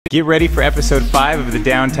Get ready for episode 5 of the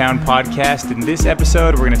Downtown Podcast. In this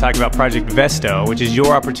episode, we're going to talk about Project Vesto, which is your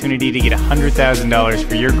opportunity to get $100,000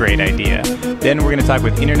 for your great idea. Then we're going to talk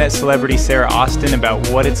with internet celebrity Sarah Austin about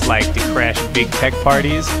what it's like to crash big tech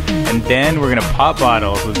parties. And then we're going to pop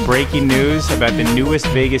bottles with breaking news about the newest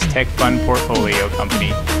VegasTechFund portfolio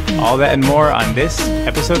company. All that and more on this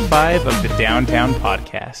episode 5 of the Downtown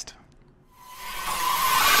Podcast.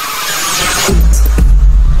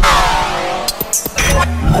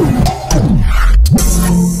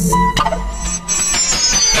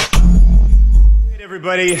 Hey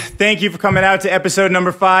everybody, thank you for coming out to episode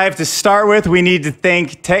number 5. To start with, we need to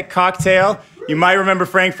thank Tech Cocktail. You might remember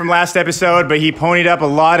Frank from last episode, but he ponied up a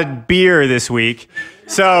lot of beer this week.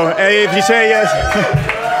 So if you say yes.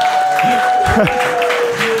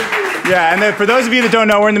 Yeah, and then for those of you that don't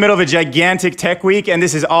know, we're in the middle of a gigantic tech week, and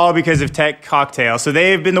this is all because of Tech Cocktail. So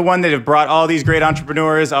they've been the one that have brought all these great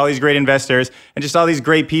entrepreneurs, all these great investors, and just all these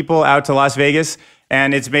great people out to Las Vegas,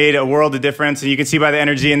 and it's made a world of difference. And you can see by the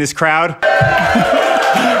energy in this crowd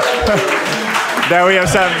that we have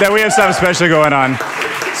something special going on.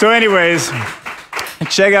 So anyways,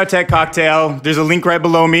 check out Tech Cocktail. There's a link right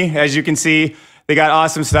below me, as you can see. They got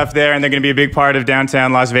awesome stuff there, and they're going to be a big part of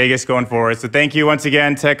downtown Las Vegas going forward. So thank you once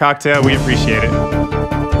again, Tech Cocktail. We appreciate it.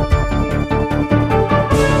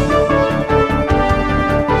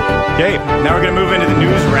 Okay, now we're going to move into the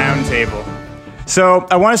news roundtable. So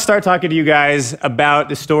I want to start talking to you guys about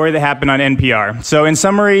the story that happened on NPR. So in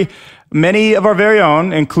summary, many of our very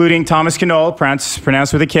own, including Thomas Knoll,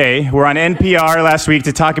 pronounced with a K, were on NPR last week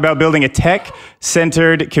to talk about building a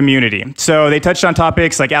tech-centered community. So they touched on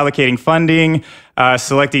topics like allocating funding,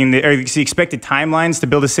 selecting the expected timelines to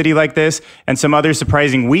build a city like this, and some other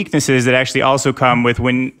surprising weaknesses that actually also come with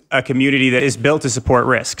when a community that is built to support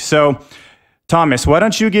risk. So Thomas, why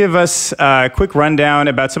don't you give us a quick rundown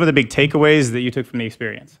about some of the big takeaways that you took from the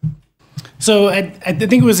experience? So I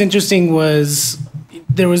think it was interesting was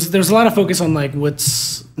there was a lot of focus on like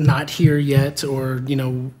what's not here yet, or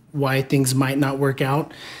why things might not work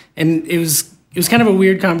out, and it was kind of a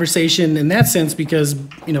weird conversation in that sense because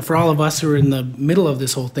for all of us who are in the middle of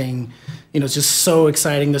this whole thing, it's just so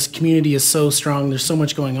exciting. This community is so strong. There's so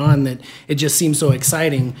much going on that it just seems so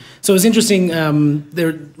exciting. So it was interesting.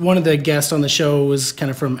 One of the guests on the show was kind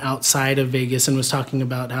of from outside of Vegas and was talking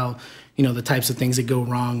about how the types of things that go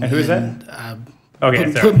wrong. And who's that?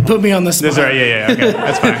 Okay, put me on the spot. That's right. Yeah. Okay,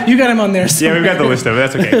 that's fine. You got him on there. Yeah, we've got the list of it.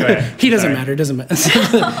 That's okay. Go ahead. He doesn't matter. It doesn't matter.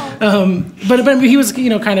 But he was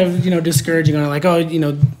kind of discouraging on it, like,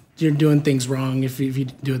 you're doing things wrong if you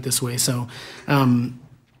do it this way. So some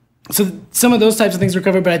of those types of things were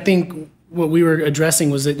covered. But I think what we were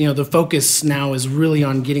addressing was that the focus now is really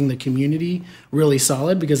on getting the community really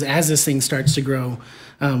solid, because as this thing starts to grow,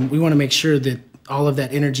 we want to make sure that all of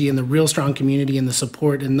that energy and the real strong community and the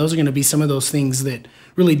support, and those are going to be some of those things that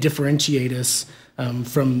really differentiate us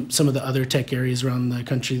from some of the other tech areas around the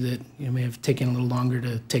country that may have taken a little longer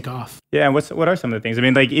to take off. Yeah, and what are some of the things? I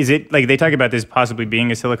mean, is it they talk about this possibly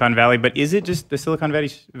being a Silicon Valley, but is it just the Silicon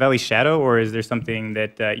Valley shadow, or is there something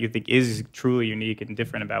that you think is truly unique and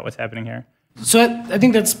different about what's happening here? So I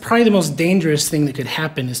think that's probably the most dangerous thing that could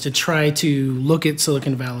happen, is to try to look at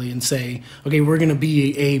Silicon Valley and say, okay, we're going to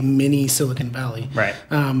be a mini Silicon Valley. Right.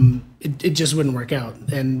 It just wouldn't work out.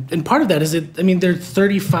 And part of that is they're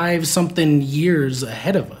 35-something years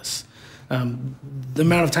ahead of us. The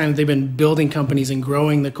amount of time that they've been building companies and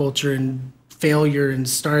growing the culture and failure and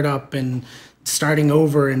startup and starting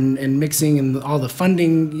over and mixing and all the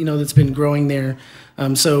funding, that's been growing there.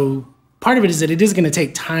 So part of it is that it is going to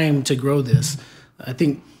take time to grow this. I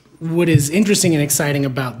think what is interesting and exciting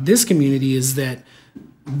about this community is that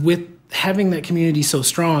with having that community so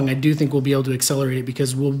strong, I do think we'll be able to accelerate it,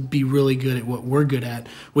 because we'll be really good at what we're good at,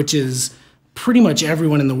 which is pretty much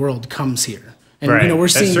everyone in the world comes here. And right. We're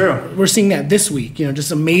seeing that this week.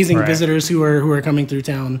 Just amazing right. visitors who are coming through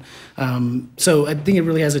town. So I think it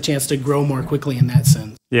really has a chance to grow more quickly in that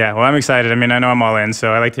sense. Yeah, well, I'm excited. I mean, I know I'm all in,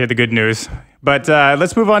 so I like to hear the good news. But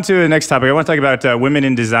let's move on to the next topic. I want to talk about women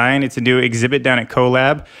in design. It's a new exhibit down at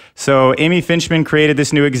CoLab. So Amy Finchman created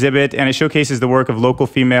this new exhibit, and it showcases the work of local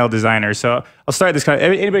female designers. So I'll start this.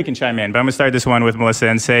 Anybody can chime in, but I'm going to start this one with Melissa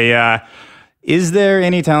and say, is there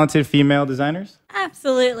any talented female designers?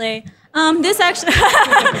 Absolutely. This actually,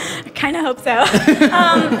 I kind of hope so.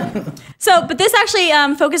 But this actually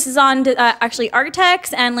focuses on actually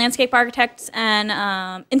architects and landscape architects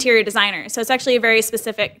and interior designers. So it's actually a very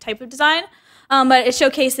specific type of design. But it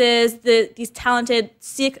showcases these talented,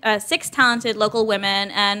 six talented local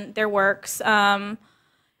women and their works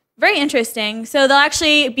very interesting. So they'll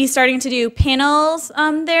actually be starting to do panels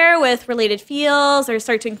there with related fields, or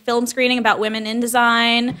start doing film screening about women in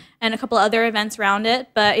design, and a couple other events around it.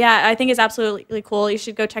 But yeah, I think it's absolutely cool. You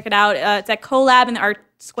should go check it out. It's at CoLab in the Art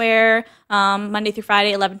Square, Monday through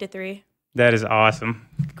Friday, 11 to 3. That is awesome.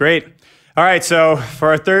 Great. All right, so for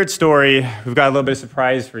our third story, we've got a little bit of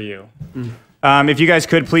surprise for you. If you guys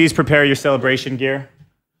could please prepare your celebration gear.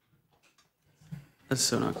 That's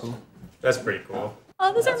so not cool. That's pretty cool.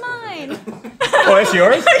 Oh, those are mine. Oh, that's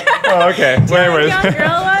yours? Oh, okay. Wait. Young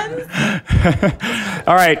girl ones.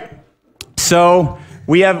 All right. So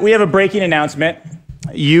we have a breaking announcement.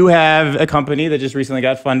 You have a company that just recently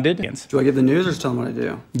got funded. Do I give the news or just tell them what I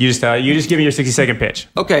do? You just give me your 60-second pitch.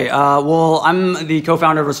 Okay, well, I'm the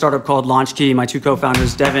co-founder of a startup called LaunchKey. My two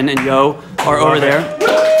co-founders, Devin and Yo, are over there.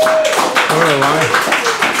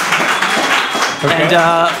 Okay. And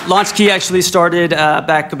LaunchKey actually started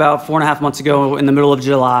back about 4.5 months ago in the middle of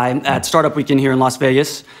July at Startup Weekend here in Las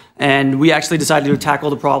Vegas. And we actually decided to tackle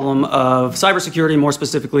the problem of cybersecurity, more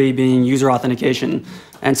specifically being user authentication.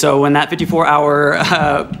 And so in that 54-hour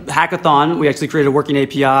hackathon, we actually created a working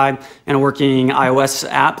API and a working iOS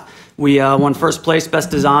app. We won first place, best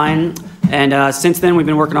design. And since then, we've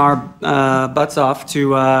been working our butts off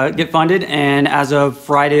to get funded. And as of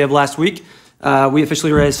Friday of last week, we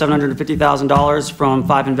officially raised $750,000 from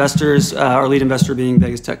 5 investors, our lead investor being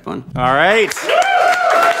VegasTechFund. All right.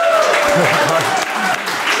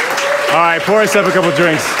 All right, pour us up a couple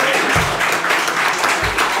drinks.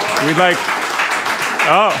 We'd like,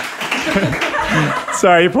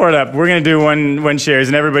 sorry, you poured up. We're gonna do one shares,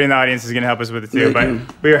 and everybody in the audience is gonna help us with it too. But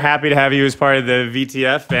we are happy to have you as part of the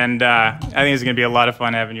VTF, and I think it's gonna be a lot of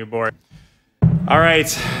fun having you aboard. All right,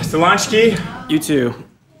 so LaunchKey. You too.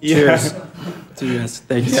 Yeah. Cheers. To you guys.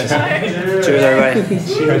 Thank you. Cheers, everybody.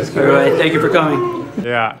 Cheers, everybody. Thank you for coming.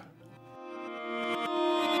 Yeah.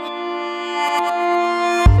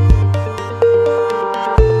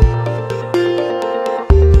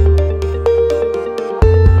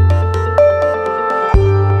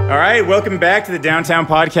 All right, welcome back to the Downtown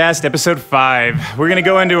Podcast, episode 5. We're gonna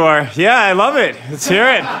go into our, I love it. Let's hear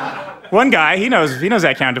it. One guy, he knows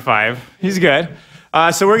that count to 5. He's good.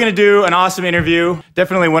 So we're gonna do an awesome interview.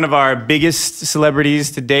 Definitely one of our biggest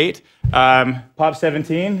celebrities to date. Pop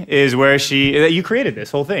 17 is where you created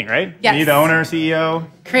this whole thing, right? Yes. Are you the owner, CEO?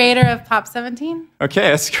 Creator of Pop 17. Okay,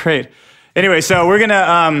 that's great. Anyway, so we're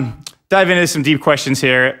gonna dive into some deep questions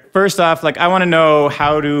here. First off, I wanna know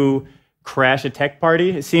how to crash a tech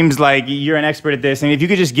party. It seems like you're an expert at this, and if you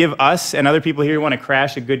could just give us and other people here who want to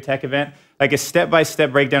crash a good tech event, a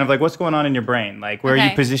step-by-step breakdown of what's going on in your brain, where are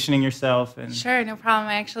you positioning yourself? And Sure, no problem.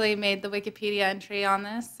 I actually made the Wikipedia entry on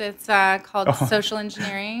this. It's called social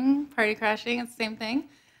engineering, party crashing. It's the same thing.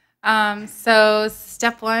 So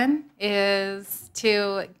step 1 is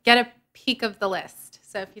to get a peek of the list.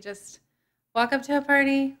 So if you just walk up to a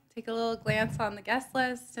party, take a little glance on the guest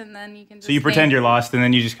list, and then you can just pretend you're lost, and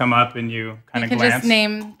then you just come up and you kind of glance? You can just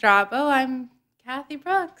name drop, I'm Kathy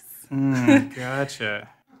Brooks. Gotcha.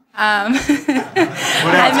 What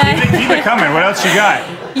else? Keep it coming. What else you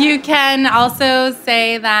got? You can also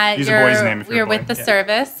say that you're with the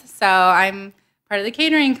service. So I'm part of the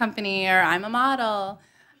catering company, or I'm a model.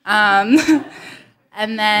 And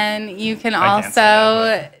then you can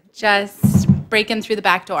also just break in through the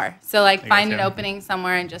back door. So find an opening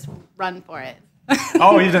somewhere and just run for it.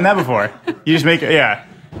 Oh, you've done that before. You just make it, yeah.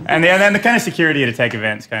 And then the kind of security at a tech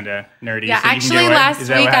event's kind of nerdy. Yeah, so actually last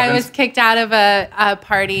week I was kicked out of a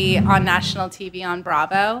party on national TV on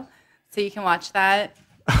Bravo. So you can watch that.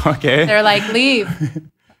 Okay. They're like, leave.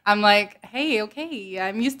 I'm like, hey, okay,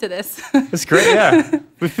 I'm used to this. That's great, yeah.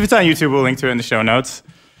 If it's on YouTube, we'll link to it in the show notes.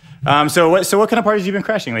 So what kind of parties have you been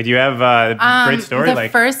crashing? Do you have a great story? The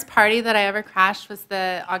first party that I ever crashed was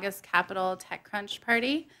the August Capital TechCrunch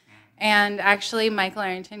party. And actually, Michael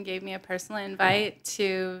Arrington gave me a personal invite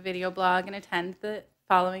to video blog and attend the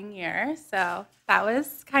following year. So that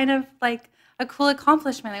was kind of a cool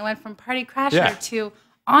accomplishment. I went from party crasher to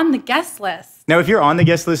on the guest list. Now, if you're on the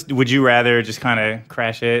guest list, would you rather just kind of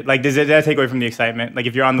crash it? Does that take away from the excitement?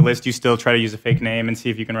 If you're on the list, you still try to use a fake name and see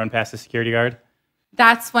if you can run past the security guard?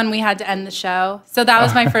 That's when we had to end the show. So that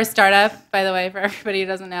was my first startup, by the way, for everybody who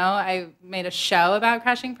doesn't know. I made a show about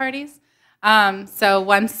crashing parties. So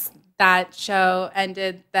once that show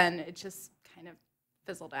ended, then it just kind of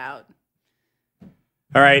fizzled out.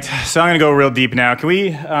 All right, so I'm gonna go real deep now. Can we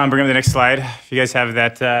bring up the next slide? If you guys have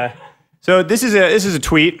that. So this is a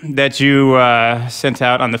tweet that you sent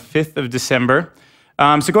out on the 5th of December.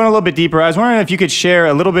 So going a little bit deeper, I was wondering if you could share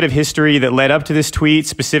a little bit of history that led up to this tweet,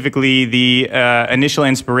 specifically the initial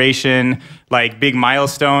inspiration, like big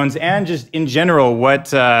milestones, and just in general,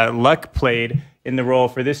 what luck played in the role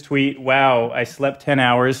for this tweet. Wow, I slept 10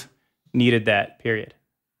 hours, needed that, period.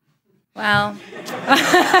 Well,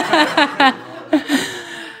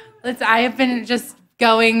 I have been just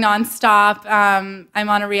going nonstop. I'm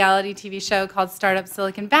on a reality TV show called Startup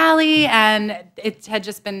Silicon Valley, and it had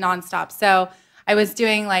just been nonstop. So I was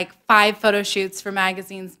doing like 5 photo shoots for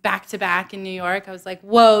magazines back to back in New York. I was like,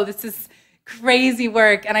 whoa, this is crazy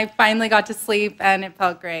work. And I finally got to sleep, and it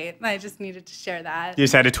felt great. I just needed to share that. You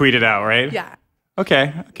just had to tweet it out, right? Yeah.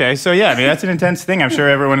 Okay. So yeah, I mean, that's an intense thing. I'm sure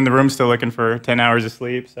everyone in the room's still looking for 10 hours of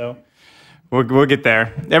sleep, so we'll get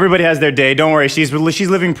there. Everybody has their day. Don't worry, she's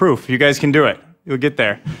living proof. You guys can do it. You'll get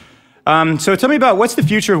there. So tell me about what's the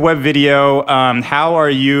future of web video? How are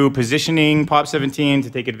you positioning Pop 17 to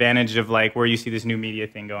take advantage of like where you see this new media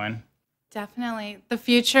thing going? Definitely. The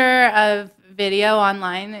future of video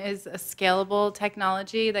online is a scalable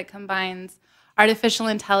technology that combines artificial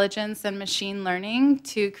intelligence and machine learning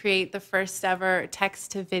to create the first ever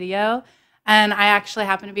text to video. And I actually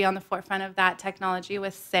happen to be on the forefront of that technology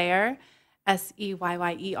with Seyyer.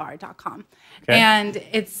 SEYYER.com. Okay. And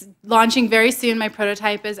it's launching very soon. My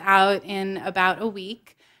prototype is out in about a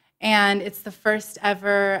week. And it's the first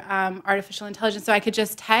ever artificial intelligence. So I could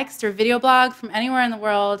just text or video blog from anywhere in the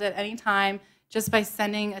world at any time just by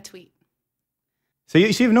sending a tweet. So you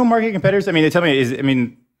have no market competitors? I mean, tell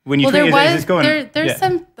me, when you tweet, is this going? There's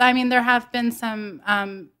some, I mean, there have been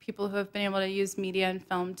some people who have been able to use media and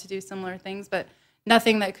film to do similar things, but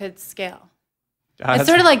nothing that could scale. It's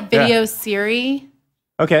sort of like video Siri.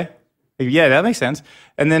 Okay. Yeah, that makes sense.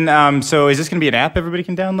 And then, so is this going to be an app everybody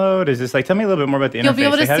can download? Is this like, tell me a little bit more about the interface. You'll be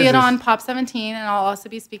able to see it on Pop 17, and I'll also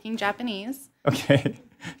be speaking Japanese. Okay.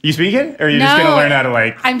 You speak it? Or are you just going to learn how to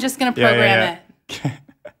like? I'm just going to program it.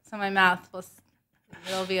 So my mouth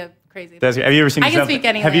it'll be a crazy thing. Have you ever seen yourself? I can speak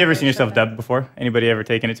any Have you ever seen language, yourself dubbed before? Anybody ever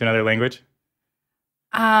taken it to another language?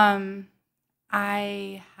 I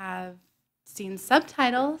have seen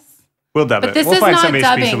subtitles. We'll dub it. But this we'll is find not somebody who speaks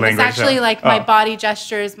dubbing. the It's language, actually so. like my body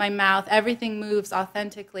gestures, my mouth, everything moves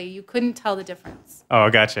authentically. You couldn't tell the difference. Oh,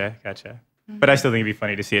 gotcha. But I still think it'd be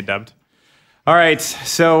funny to see it dubbed. All right,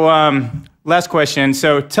 so last question.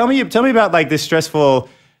 So tell me about like this stressful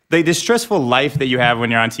life that you have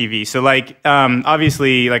when you're on TV. So like,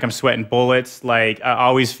 obviously, like I'm sweating bullets. Like I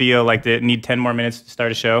always feel like they need 10 more minutes to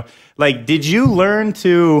start a show. Like, did you learn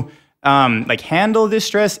to like handle this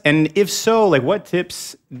stress? And if so, like what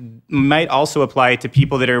tips might also apply to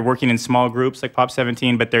people that are working in small groups like Pop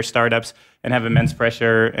 17, but they're startups and have immense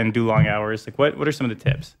pressure and do long hours? Like what are some of the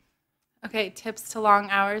tips? Okay, tips to long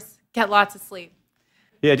hours. Get lots of sleep.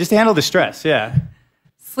 Yeah, just to handle the stress, yeah.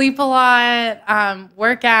 Sleep a lot,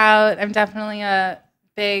 work out. I'm definitely a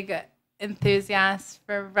big enthusiast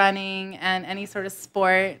for running and any sort of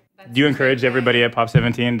sport. Do you encourage everybody at Pop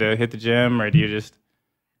 17 to hit the gym, or do you just...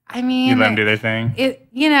 I mean, you let them do their thing.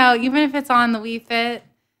 Even if it's on the Wii Fit,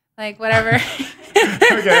 like whatever.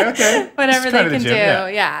 okay. Whatever they can do.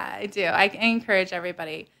 Yeah, I do. I encourage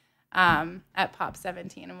everybody at Pop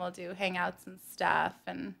 17, and we'll do hangouts and stuff,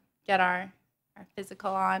 and get our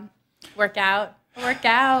physical on. Work out.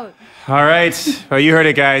 All right. Well, you heard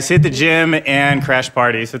it, guys. Hit the gym and crash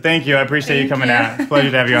party. So thank you. I appreciate you coming out. It's a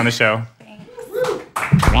pleasure to have you on the show. Thanks.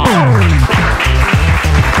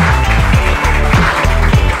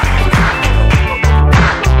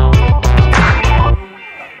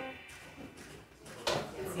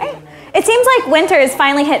 It seems like winter has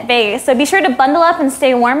finally hit Vegas, so be sure to bundle up and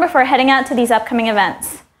stay warm before heading out to these upcoming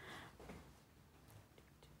events.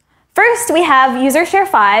 First, we have UserShare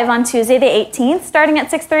 5 on Tuesday the 18th, starting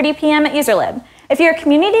at 6:30 p.m. at UserLib. If you're a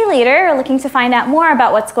community leader or looking to find out more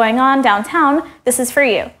about what's going on downtown, this is for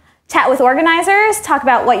you. Chat with organizers, talk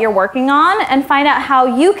about what you're working on, and find out how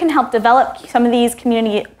you can help develop some of these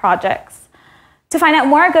community projects. To find out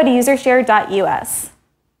more, go to usershare.us.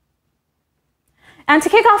 And to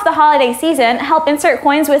kick off the holiday season, help insert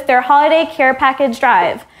coins with their Holiday Care Package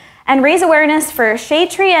Drive and raise awareness for Shade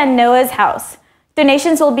Tree and Noah's House.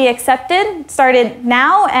 Donations will be started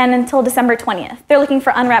now and until December 20th. They're looking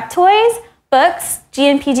for unwrapped toys, books,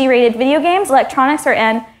 GNPG rated video games, electronics,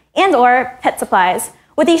 and or pet supplies.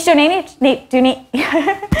 With each donation,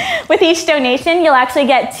 you'll actually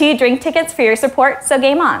get 2 drink tickets for your support, so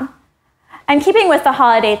game on. And keeping with the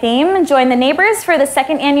holiday theme, join the neighbors for the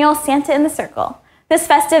 2nd annual Santa in the Circle. This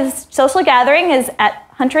festive social gathering is at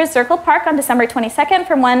Hunter's Circle Park on December 22nd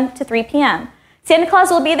from 1 to 3 p.m. Santa Claus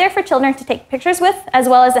will be there for children to take pictures with, as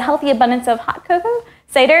well as a healthy abundance of hot cocoa,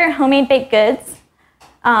 cider, homemade baked goods.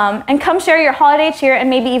 And come share your holiday cheer and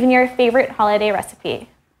maybe even your favorite holiday recipe.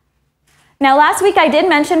 Now, last week I did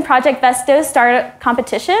mention Project Vesto's startup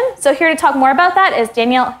competition. So here to talk more about that is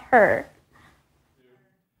Danielle Herr.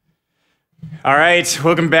 All right,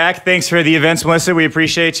 welcome back. Thanks for the events, Melissa. We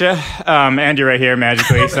appreciate you. And you're right here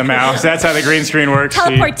magically somehow. So that's how the green screen works.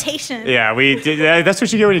 Teleportation. Yeah, we did, that's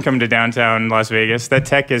what you get when you come to downtown Las Vegas. That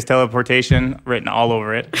tech is teleportation written all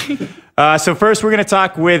over it. So first, we're going to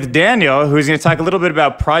talk with Daniel, who's going to talk a little bit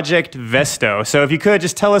about Project Vesto. So if you could,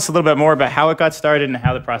 just tell us a little bit more about how it got started and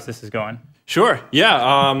how the process is going. Sure.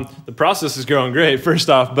 Yeah, the process is going great, first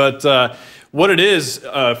off. But what it is,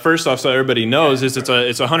 first off, so everybody knows, is it's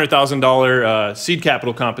a $100,000 seed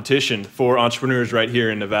capital competition for entrepreneurs right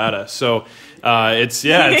here in Nevada. So it's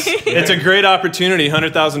a great opportunity.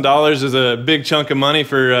 $100,000 is a big chunk of money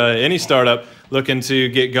for any startup looking to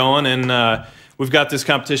get going. And we've got this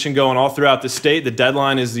competition going all throughout the state. The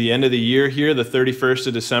deadline is the end of the year here, the 31st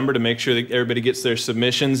of December, to make sure that everybody gets their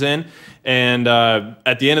submissions in. And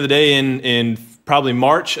at the end of the day, in probably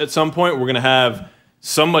March at some point, we're going to have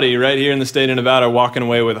somebody right here in the state of Nevada walking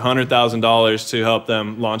away with $100,000 to help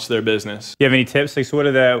them launch their business. Do you have any tips? Like, so what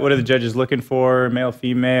are the judges looking for? Male,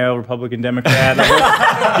 female, Republican, Democrat?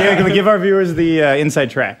 Like, give our viewers the inside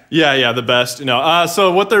track. Yeah, the best.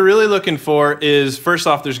 So what they're really looking for is, first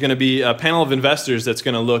off, there's going to be a panel of investors that's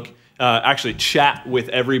going to actually chat with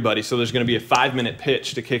everybody. So there's going to be a 5-minute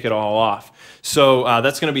pitch to kick it all off. So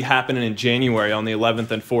that's going to be happening in January on the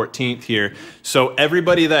 11th and 14th here. So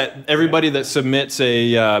everybody that submits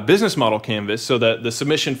a business model canvas, so the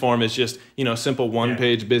submission form is just simple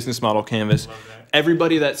one-page business model canvas.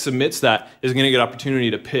 Everybody that submits that is going to get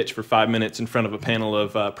opportunity to pitch for 5 minutes in front of a panel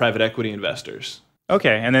of private equity investors.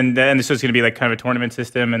 Okay, and then so it's going to be like kind of a tournament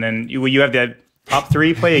system, and then will you have the top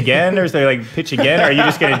 3 play again, or is there like pitch again, or are you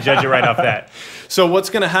just going to judge it right off that? So what's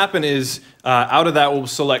going to happen is out of that we'll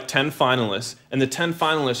select 10 finalists, and the 10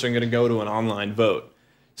 finalists are going to go to an online vote.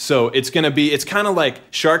 So it's kind of like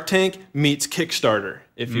Shark Tank meets Kickstarter,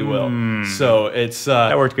 if you will. So it's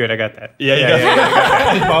that worked good. I got that. Yeah, you got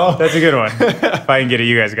that. That's a good one. If I can get it,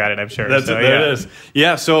 you guys got it, I'm sure. There it is.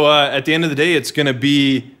 Yeah. So at the end of the day, it's going to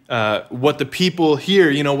be what the people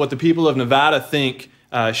here, what the people of Nevada think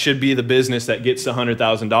should be the business that gets the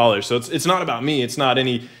 $100,000. So it's not about me. It's not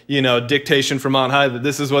any dictation from on high that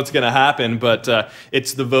this is what's going to happen. But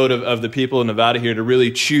it's the vote of the people of Nevada here to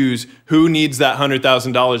really choose who needs that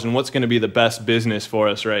 $100,000 and what's going to be the best business for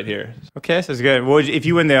us right here. Okay, this is good. Well, if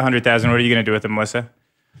you win the $100,000, what are you going to do with it, Melissa?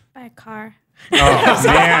 Buy a car. Oh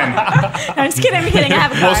man! I'm just kidding. I'm kidding. I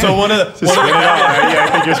have a car. Well, so one of the yeah,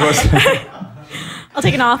 I think you're supposed to. I'll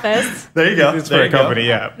take an office. There you go. It's for a company,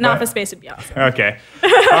 yeah. An office space would be awesome. Okay. All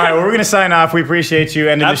right, well, we're going to sign off. We appreciate you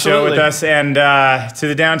ending the show with us. And to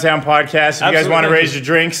the Downtown Podcast, if you guys want to raise your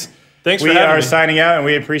drinks, thanks for we having are me. Signing out, and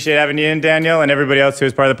we appreciate having you in, Daniel, and everybody else who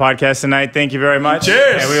was part of the podcast tonight. Thank you very much.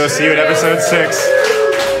 Cheers. And we will see you at episode 6. See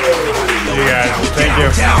you guys. Thank you.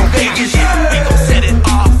 Down Vegas, we gon' set it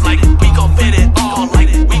off like we gon' bet it all, like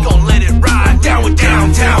we gon' let it ride. Down with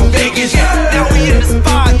downtown Vegas, now we in the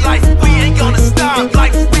spotlight. We ain't gonna stop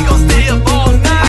like we